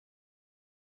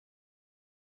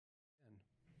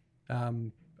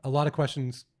A lot of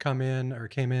questions came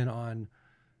in on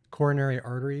coronary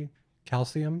artery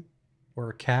calcium,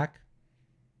 or CAC.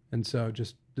 And so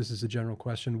this is a general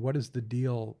question. What is the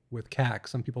deal with CAC?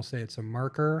 Some people say it's a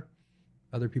marker.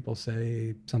 Other people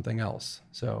say something else.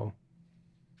 So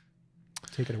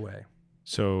take it away.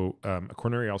 So a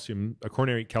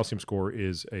coronary calcium score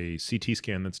is a CT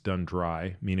scan that's done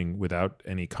dry, meaning without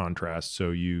any contrast.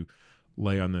 So you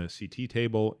lay on the CT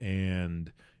table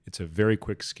and it's a very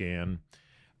quick scan.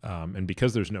 And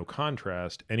because there's no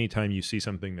contrast, anytime you see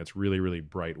something that's really, really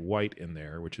bright white in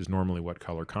there, which is normally what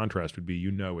color contrast would be,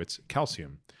 you know it's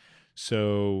calcium.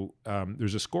 So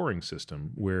there's a scoring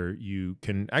system where you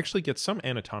can actually get some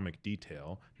anatomic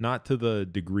detail, not to the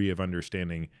degree of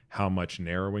understanding how much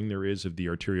narrowing there is of the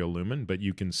arterial lumen, but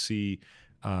you can see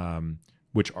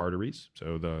which arteries,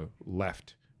 so the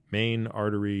left main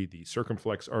artery, the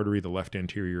circumflex artery, the left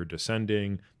anterior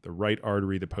descending, the right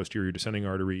artery, the posterior descending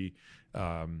artery,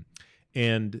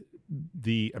 and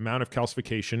the amount of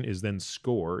calcification is then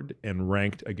scored and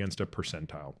ranked against a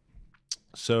percentile.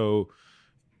 So,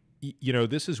 you know,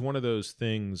 this is one of those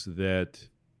things that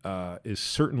is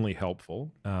certainly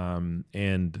helpful.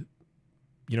 And,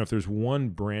 you know, if there's one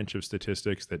branch of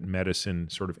statistics that medicine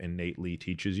sort of innately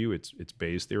teaches you, it's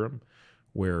Bayes' theorem,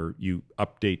 where you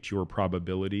update your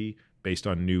probability based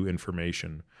on new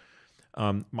information.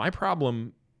 My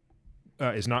problem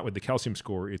is not with the calcium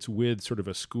score. It's with sort of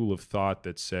a school of thought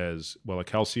that says, well, a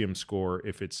calcium score,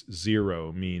 if it's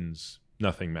 0, means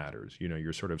nothing matters. You know,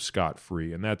 you're sort of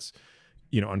scot-free. And that's,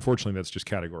 you know, unfortunately, that's just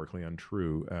categorically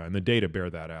untrue. And the data bear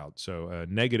that out. So a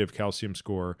negative calcium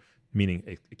score,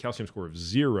 meaning a calcium score of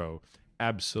 0,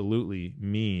 absolutely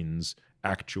means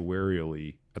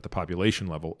actuarially at the population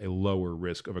level a lower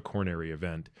risk of a coronary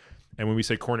event. And when we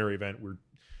say coronary event,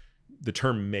 the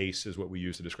term MACE is what we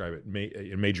use to describe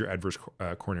it, a major adverse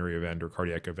coronary event or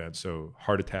cardiac event, so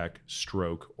heart attack,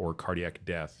 stroke, or cardiac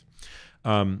death.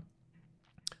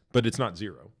 But it's not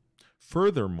 0.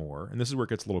 Furthermore, and this is where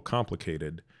it gets a little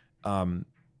complicated,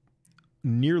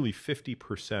 nearly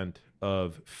 50%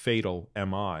 of fatal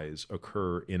MIs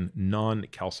occur in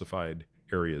non-calcified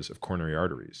areas of coronary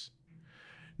arteries.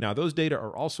 Now, those data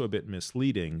are also a bit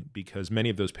misleading because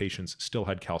many of those patients still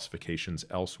had calcifications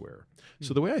elsewhere.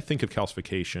 So the way I think of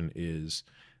calcification is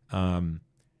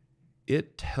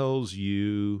it tells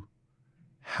you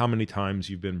how many times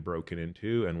you've been broken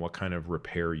into and what kind of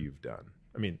repair you've done.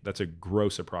 I mean, that's a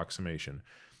gross approximation.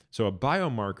 So a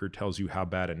biomarker tells you how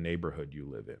bad a neighborhood you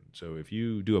live in. So if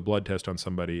you do a blood test on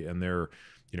somebody and their,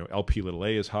 you know,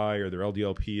 Lp(a) is high or their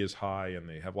LDLP is high and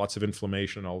they have lots of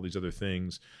inflammation and all these other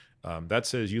things, that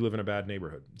says you live in a bad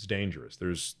neighborhood. It's dangerous.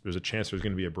 There's a chance there's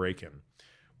going to be a break-in.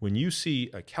 When you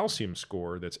see a calcium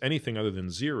score that's anything other than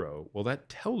 0, well, that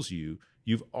tells you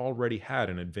you've already had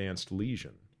an advanced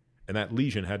lesion. And that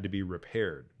lesion had to be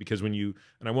repaired. Because when you,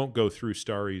 and I won't go through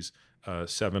Starry's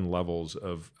 7 levels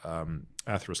of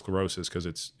atherosclerosis because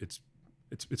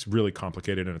it's really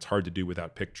complicated and it's hard to do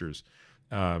without pictures.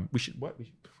 We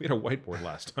had a whiteboard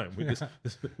last time.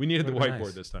 We needed the whiteboard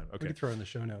nice. This time. Okay, we can throw it in the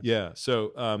show notes. Yeah,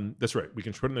 so that's right. We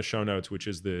can put it in the show notes, which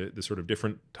is the sort of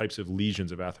different types of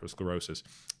lesions of atherosclerosis.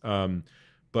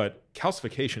 But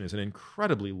calcification is an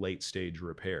incredibly late stage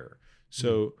repair.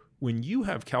 So when you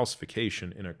have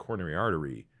calcification in a coronary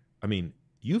artery, I mean,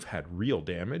 you've had real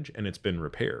damage and it's been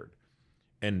repaired.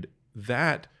 And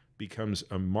that becomes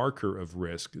a marker of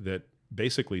risk that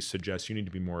basically suggests you need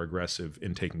to be more aggressive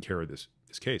in taking care of this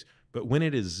case. But when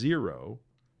it is 0,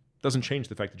 it doesn't change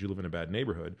the fact that you live in a bad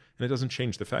neighborhood, and it doesn't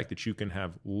change the fact that you can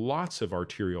have lots of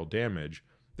arterial damage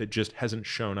that just hasn't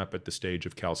shown up at the stage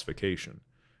of calcification.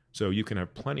 So you can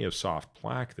have plenty of soft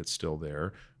plaque that's still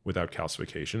there without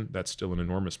calcification. That's still an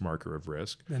enormous marker of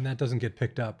risk. And that doesn't get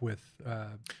picked up with a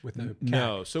CAC.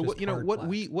 No. So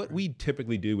what we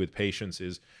typically do with patients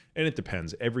is, and it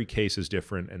depends. Every case is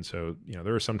different, and so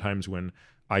there are some times when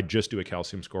I just do a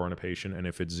calcium score on a patient, and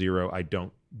if it's 0, I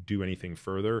don't do anything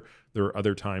further. There are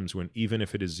other times when even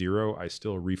if it is 0, I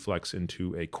still reflex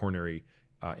into a coronary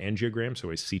angiogram, so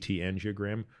a CT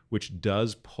angiogram, which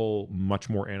does pull much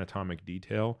more anatomic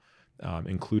detail,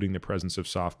 including the presence of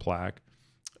soft plaque.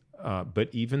 But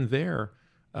even there,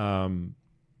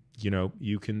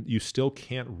 you still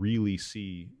can't really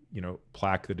see,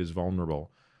 plaque that is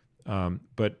vulnerable.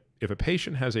 But if a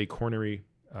patient has a coronary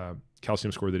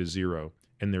calcium score that is 0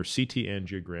 and their CT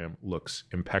angiogram looks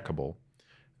impeccable,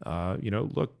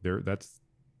 look,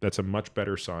 that's a much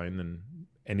better sign than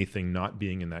anything not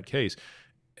being in that case.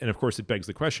 And of course, it begs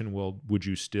the question, well, would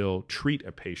you still treat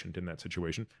a patient in that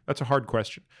situation? That's a hard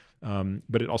question.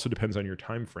 But it also depends on your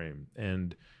time frame.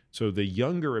 And So the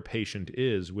younger a patient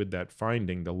is with that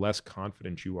finding, the less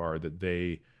confident you are that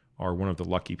they are one of the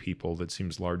lucky people that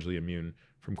seems largely immune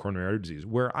from coronary artery disease.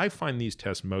 Where I find these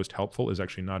tests most helpful is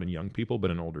actually not in young people,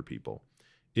 but in older people.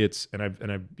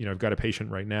 I've got a patient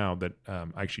right now that I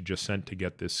actually just sent to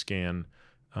get this scan.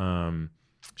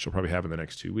 She'll probably have in the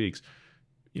next 2 weeks.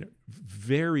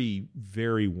 Very,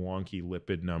 very wonky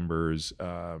lipid numbers,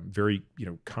 very,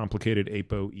 complicated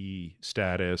ApoE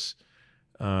status,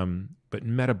 but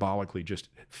metabolically just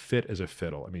fit as a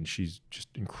fiddle. I mean, she's just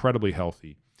incredibly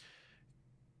healthy,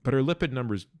 but her lipid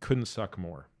numbers couldn't suck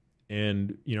more.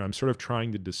 And, I'm sort of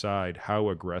trying to decide how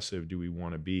aggressive do we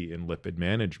want to be in lipid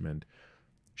management.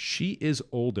 She is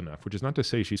old enough, which is not to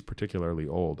say she's particularly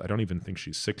old. I don't even think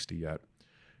she's 60 yet.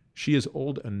 She is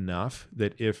old enough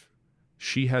that if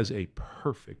she has a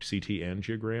perfect CT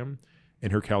angiogram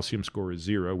and her calcium score is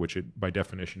 0, which it by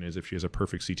definition is if she has a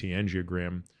perfect CT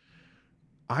angiogram,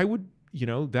 I would,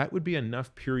 that would be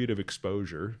enough period of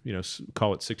exposure,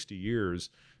 call it 60 years,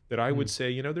 that I would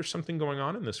say, there's something going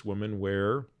on in this woman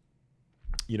where,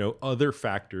 other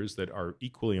factors that are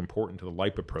equally important to the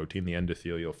lipoprotein, the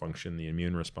endothelial function, the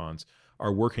immune response,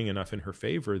 are working enough in her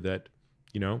favor that,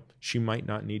 she might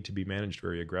not need to be managed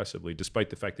very aggressively, despite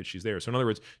the fact that she's there. So in other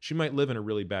words, she might live in a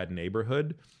really bad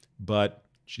neighborhood, but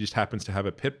she just happens to have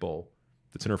a pit bull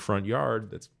that's in her front yard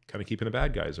that's kind of keeping the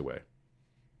bad guys away.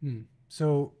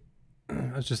 So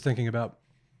I was just thinking about,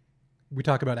 we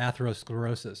talk about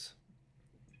atherosclerosis,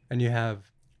 and you have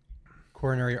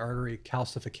coronary artery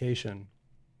calcification.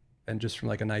 And just from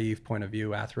like a naive point of view,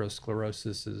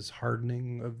 atherosclerosis is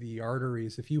hardening of the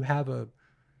arteries. If you have a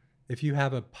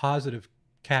positive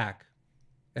CAC,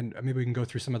 and maybe we can go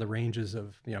through some of the ranges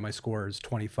of, my score is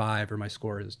 25 or my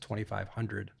score is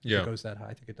 2,500. Yeah. It goes that high.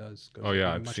 I think it does. Oh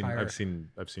yeah. I've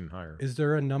seen higher. Is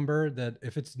there a number that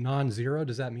if it's non-zero,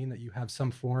 does that mean that you have some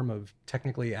form of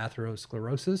technically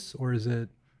atherosclerosis, or is it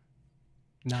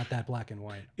not that black and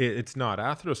white? It's not.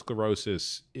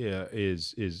 Atherosclerosis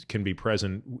can be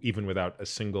present even without a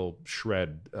single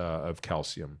shred of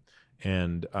calcium.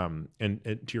 And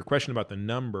to your question about the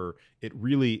number, it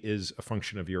really is a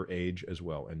function of your age as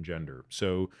well and gender.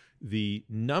 So the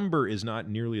number is not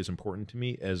nearly as important to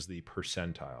me as the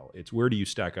percentile. It's where do you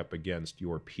stack up against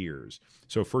your peers.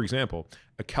 So for example,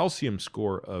 a calcium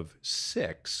score of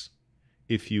 6,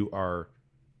 if you are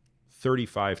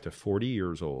 35 to 40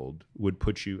 years old, would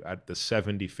put you at the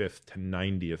 75th to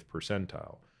 90th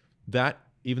percentile. That,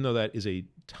 even though that is a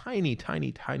tiny,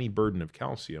 tiny, tiny burden of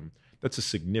calcium, that's a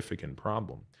significant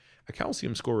problem. A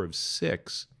calcium score of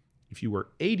 6, if you were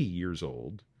 80 years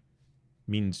old,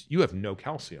 means you have no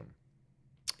calcium.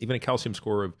 Even a calcium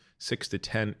score of 6 to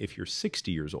 10, if you're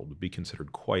 60 years old, would be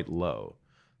considered quite low.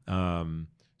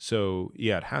 So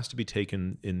yeah, it has to be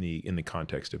taken in the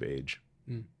context of age.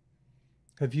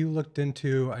 Have you looked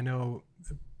into, I know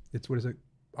it's, what is it?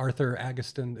 Arthur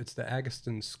Agustin, it's the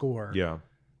Agustin score. Yeah.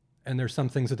 And there's some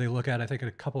things that they look at. I think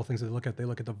a couple of things they look at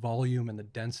the volume and the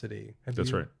density.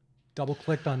 That's right. Double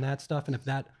clicked on that stuff? And if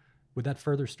that, would that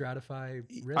further stratify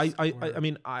risk?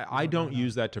 I don't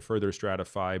use that to further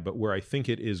stratify, but where I think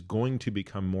it is going to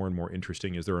become more and more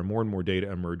interesting is there are more and more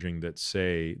data emerging that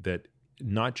say that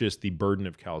not just the burden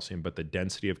of calcium, but the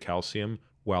density of calcium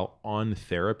while on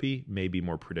therapy may be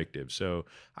more predictive. So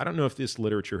I don't know if this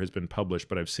literature has been published,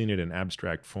 but I've seen it in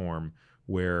abstract form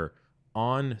where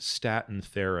on statin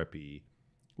therapy,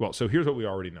 well, so here's what we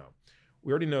already know.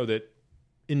 We already know that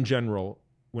in general,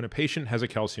 when a patient has a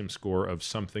calcium score of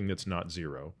something that's not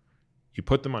 0, you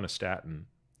put them on a statin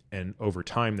and over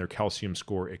time their calcium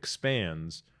score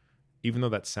expands. Even though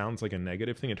that sounds like a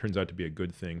negative thing, it turns out to be a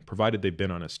good thing, provided they've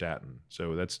been on a statin.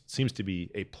 So that seems to be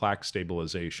a plaque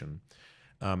stabilization.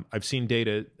 I've seen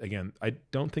data, again, I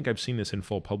don't think I've seen this in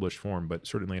full published form, but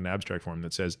certainly in abstract form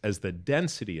that says as the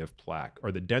density of plaque,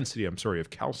 or the density, of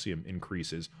calcium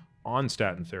increases on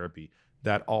statin therapy,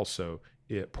 that also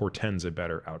it portends a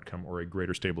better outcome or a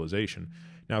greater stabilization.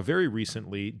 Now, very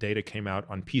recently, data came out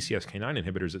on PCSK9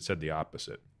 inhibitors that said the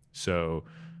opposite. So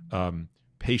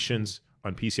patients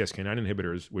on PCSK9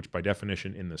 inhibitors, which by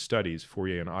definition in the studies,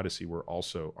 Fourier and Odyssey were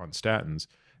also on statins,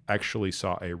 actually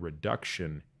saw a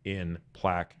reduction in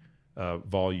plaque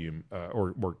volume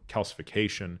or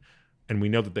calcification, and we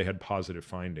know that they had positive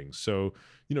findings. So,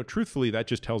 truthfully, that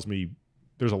just tells me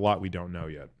there's a lot we don't know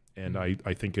yet. And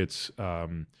I think it's,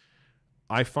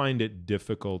 I find it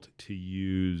difficult to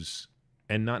use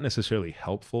and not necessarily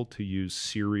helpful to use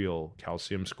serial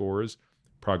calcium scores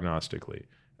prognostically.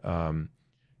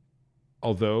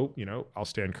 Although, I'll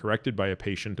stand corrected by a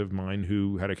patient of mine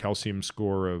who had a calcium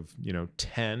score of,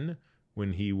 10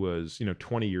 when he was,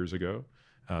 20 years ago.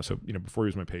 So, before he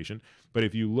was my patient. But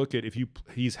if you look at,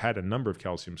 he's had a number of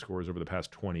calcium scores over the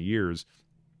past 20 years,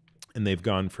 and they've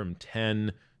gone from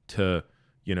 10 to,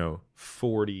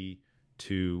 40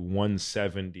 to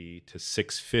 170 to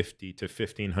 650 to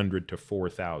 1500 to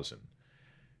 4000.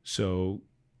 So,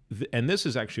 and this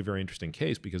is actually a very interesting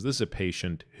case because this is a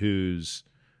patient whose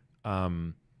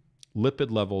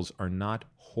lipid levels are not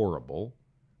horrible.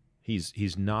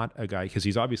 He's not a guy, because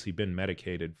he's obviously been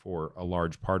medicated for a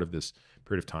large part of this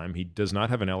period of time. He does not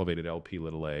have an elevated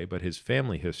Lp(a), but his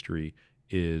family history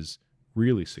is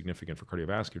really significant for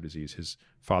cardiovascular disease. His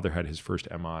father had his first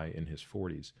MI in his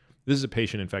 40s. This is a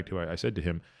patient, in fact, who I said to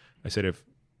him, I said, if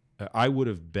I would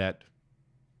have bet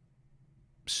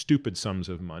stupid sums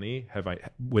of money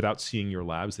without seeing your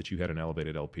labs that you had an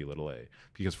elevated Lp(a),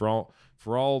 because for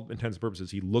all intents and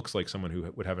purposes he looks like someone who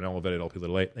would have an elevated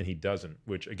Lp(a), and he doesn't,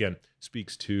 which again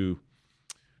speaks to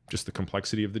just the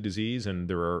complexity of the disease. And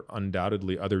there are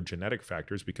undoubtedly other genetic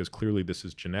factors, because clearly this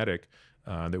is genetic,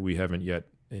 that we haven't yet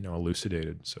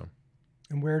elucidated. So,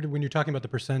 and when you're talking about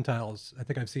the percentiles, I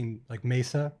think I've seen like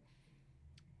MESA,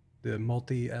 the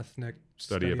multi-ethnic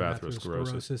study of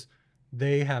atherosclerosis.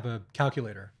 They have a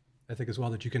calculator, I think, as well,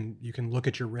 that you can look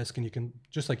at your risk, and you can,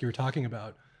 just like you were talking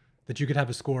about, that you could have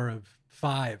a score of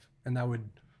 5, and that would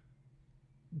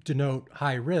denote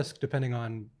high risk depending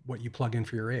on what you plug in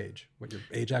for your age, what your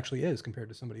age actually is compared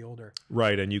to somebody older.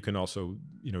 Right, and you can also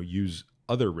use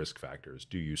other risk factors.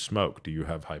 Do you smoke? Do you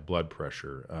have high blood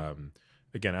pressure?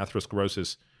 Again,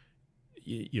 atherosclerosis,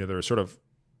 there are sort of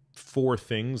 4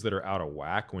 things that are out of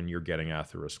whack when you're getting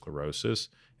atherosclerosis.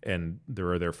 And there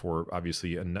are therefore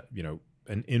obviously an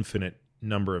infinite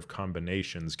number of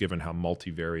combinations given how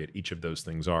multivariate each of those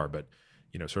things are. But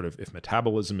sort of if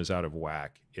metabolism is out of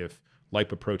whack, if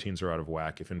lipoproteins are out of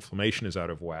whack, if inflammation is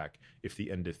out of whack, if the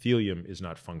endothelium is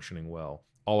not functioning well,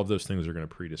 all of those things are going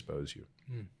to predispose you.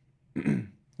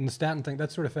 And the statin thing,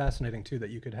 that's sort of fascinating too,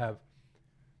 that you could have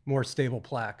more stable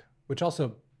plaque, which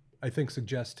also I think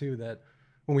suggests too that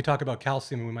when we talk about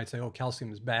calcium, we might say, oh,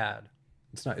 calcium is bad.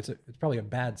 It's not. It's probably a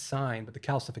bad sign, but the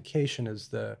calcification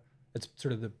is it's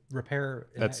sort of the repair.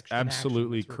 That's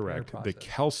absolutely correct. The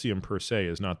calcium per se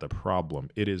is not the problem.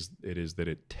 It is that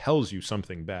it tells you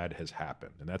something bad has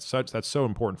happened, and that's so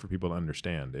important for people to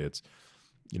understand. It's,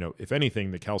 if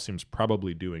anything, the calcium's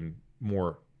probably doing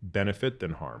more benefit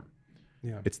than harm.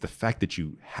 Yeah. It's the fact that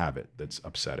you have it that's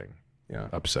upsetting. Yeah.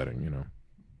 Upsetting.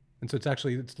 And so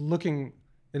it's looking.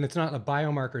 And it's not a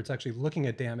biomarker, it's actually looking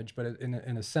at damage, but in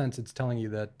a sense, it's telling you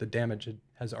that the damage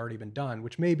has already been done,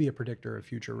 which may be a predictor of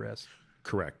future risk.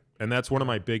 Correct. And that's one of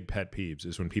my big pet peeves,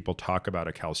 is when people talk about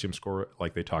a calcium score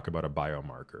like they talk about a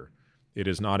biomarker. It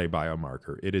is not a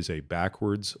biomarker. It is a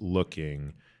backwards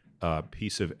looking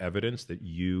piece of evidence that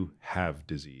you have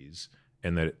disease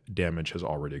and that damage has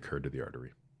already occurred to the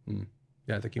artery. Mm.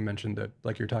 Yeah, I think you mentioned that,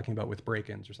 like you're talking about with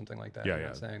break-ins or something like that.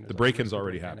 Yeah. The break-ins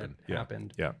already happened.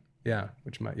 Happened. Yeah. Yeah,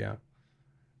 which might, yeah.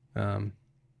 Okay.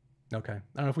 I don't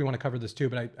know if we want to cover this too,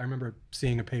 but I remember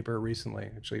seeing a paper recently.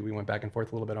 Actually, we went back and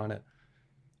forth a little bit on it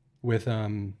with,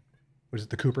 what is it,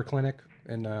 the Cooper Clinic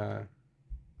in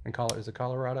Colorado? Is it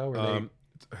Colorado?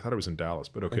 I thought it was in Dallas,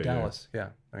 but okay. In Dallas, yeah.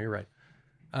 No, you're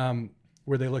right.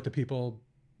 Where they looked at people,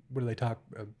 what do they talk?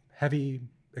 Heavy,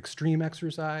 extreme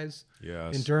exercise,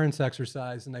 yes, endurance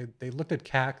exercise, and they looked at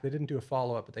CAC. They didn't do a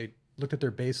follow-up, but they looked at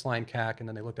their baseline CAC, and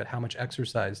then they looked at how much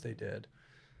exercise they did,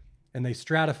 and they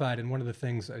stratified. And one of the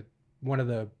things, one of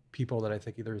the people that I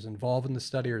think either is involved in the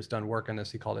study or has done work on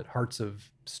this, he called it Hearts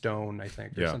of Stone, I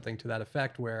think, or something to that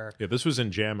effect. Where this was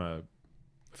in JAMA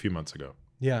a few months ago.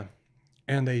 Yeah,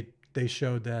 and they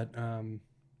showed that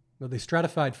they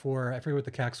stratified for, I forget what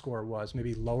the CAC score was,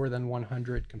 maybe lower than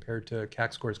 100 compared to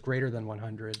CAC scores greater than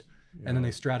 100, and then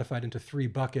they stratified into 3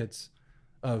 buckets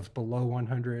of below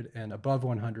 100 and above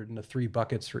 100, and the 3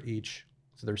 buckets for each.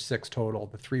 So there's 6 total.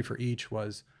 The 3 for each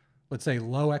was, let's say,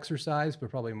 low exercise,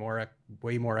 but probably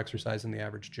way more exercise than the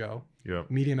average Joe. Yeah.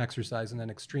 Medium exercise, and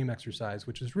then extreme exercise,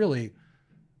 which is really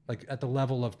like at the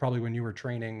level of probably when you were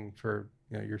training for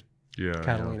your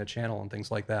Catalina channel and things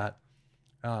like that.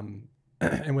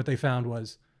 And what they found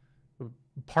was,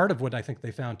 part of what I think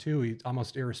they found too,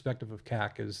 almost irrespective of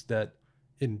CAC, is that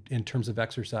in terms of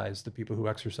exercise, the people who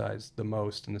exercise the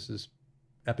most, and this is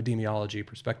epidemiology,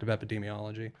 prospective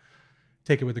epidemiology,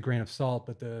 take it with a grain of salt,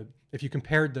 but if you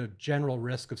compared the general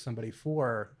risk of somebody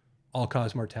for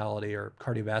all-cause mortality or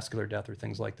cardiovascular death or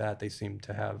things like that, they seem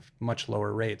to have much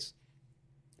lower rates.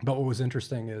 But what was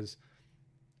interesting is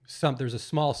there's a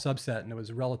small subset, and it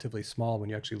was relatively small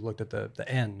when you actually looked at the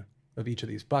N of each of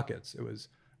these buckets. It was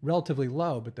relatively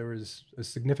low, but there was a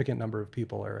significant number of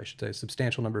people, or I should say a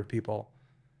substantial number of people,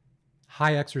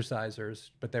 high exercisers,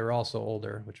 but they were also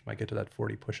older, which might get to that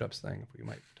 40 push-ups thing. If we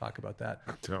might talk about that.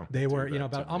 They were,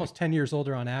 about almost 10 years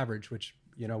older on average, which,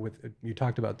 with, you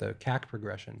talked about the CAC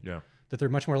progression, that they're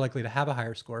much more likely to have a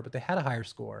higher score, but they had a higher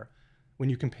score. When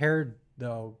you compared,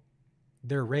 though,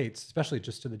 their rates, especially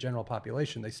just to the general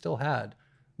population, they still had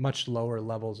much lower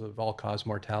levels of all-cause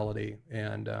mortality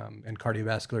and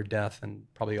cardiovascular death, and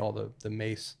probably all the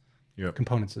MACE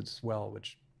components as well,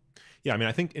 which... Yeah, I mean,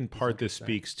 I think in part this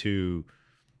speaks to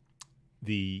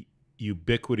the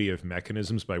ubiquity of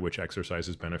mechanisms by which exercise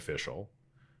is beneficial,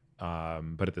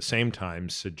 but at the same time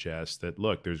suggests that,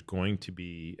 look, there's going to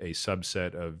be a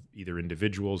subset of either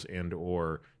individuals and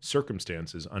or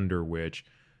circumstances under which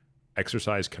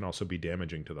exercise can also be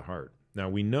damaging to the heart. Now,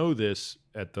 we know this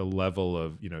at the level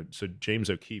of, so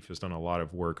James O'Keefe has done a lot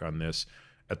of work on this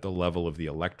at the level of the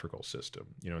electrical system.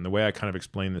 And the way I kind of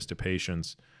explain this to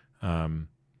patients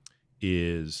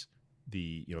is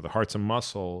the heart's a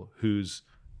muscle whose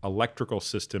electrical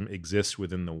system exists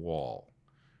within the wall.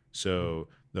 So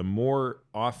the more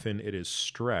often it is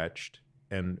stretched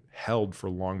and held for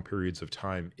long periods of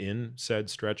time in said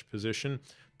stretch position,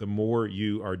 the more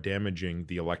you are damaging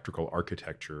the electrical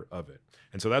architecture of it.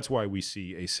 And so that's why we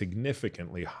see a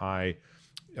significantly high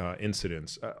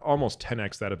incidence, almost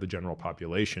 10x that of the general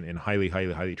population in highly,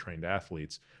 highly, highly trained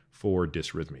athletes for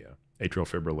dysrhythmia, atrial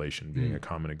fibrillation being a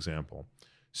common example.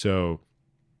 So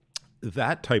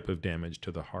that type of damage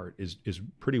to the heart is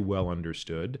pretty well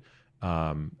understood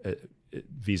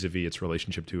vis-a-vis its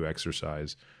relationship to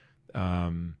exercise.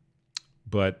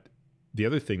 But the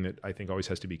other thing that I think always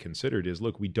has to be considered is,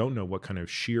 look, we don't know what kind of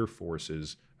shear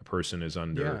forces a person is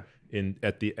under. And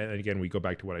again, we go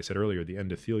back to what I said earlier, the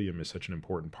endothelium is such an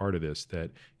important part of this,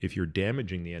 that if you're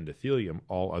damaging the endothelium,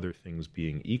 all other things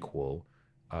being equal,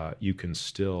 you can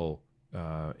still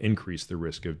increase the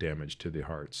risk of damage to the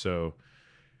heart. So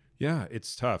yeah,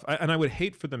 it's tough. And I would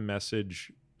hate for the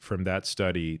message from that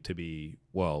study to be,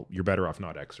 well, you're better off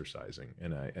not exercising.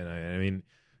 And I mean,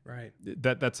 right.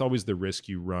 That's always the risk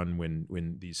you run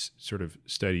when these sort of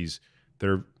studies that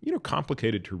are,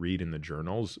 complicated to read in the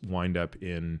journals wind up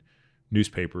in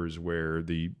newspapers where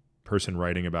the person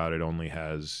writing about it only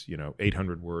has,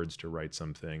 800 words to write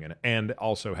something, and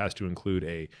also has to include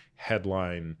a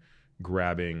headline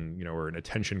grabbing, or an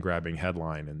attention grabbing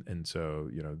headline. And so,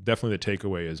 definitely the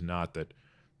takeaway is not that,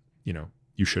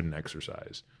 you shouldn't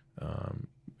exercise.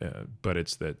 But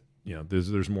it's that,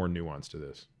 there's more nuance to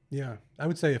this. Yeah. I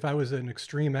would say if I was an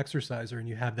extreme exerciser and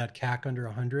you have that CAC under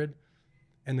 100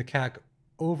 and the CAC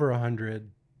over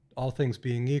 100, all things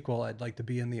being equal, I'd like to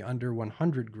be in the under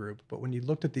 100 group. But when you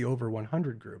looked at the over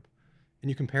 100 group and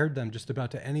you compared them just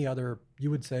about to any other, you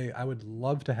would say, I would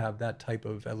love to have that type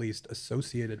of at least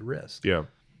associated risk. Yeah.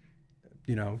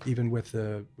 Even with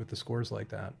the scores like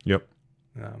that. Yep.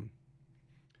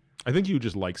 I think you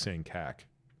just like saying CAC.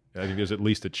 I think there's at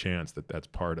least a chance that that's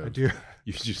part of. I do.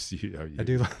 You just, I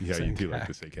do. Yeah, you do like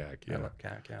to say CAC. Yeah. I love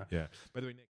CAC. Yeah. Yeah. By the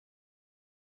way, Nick.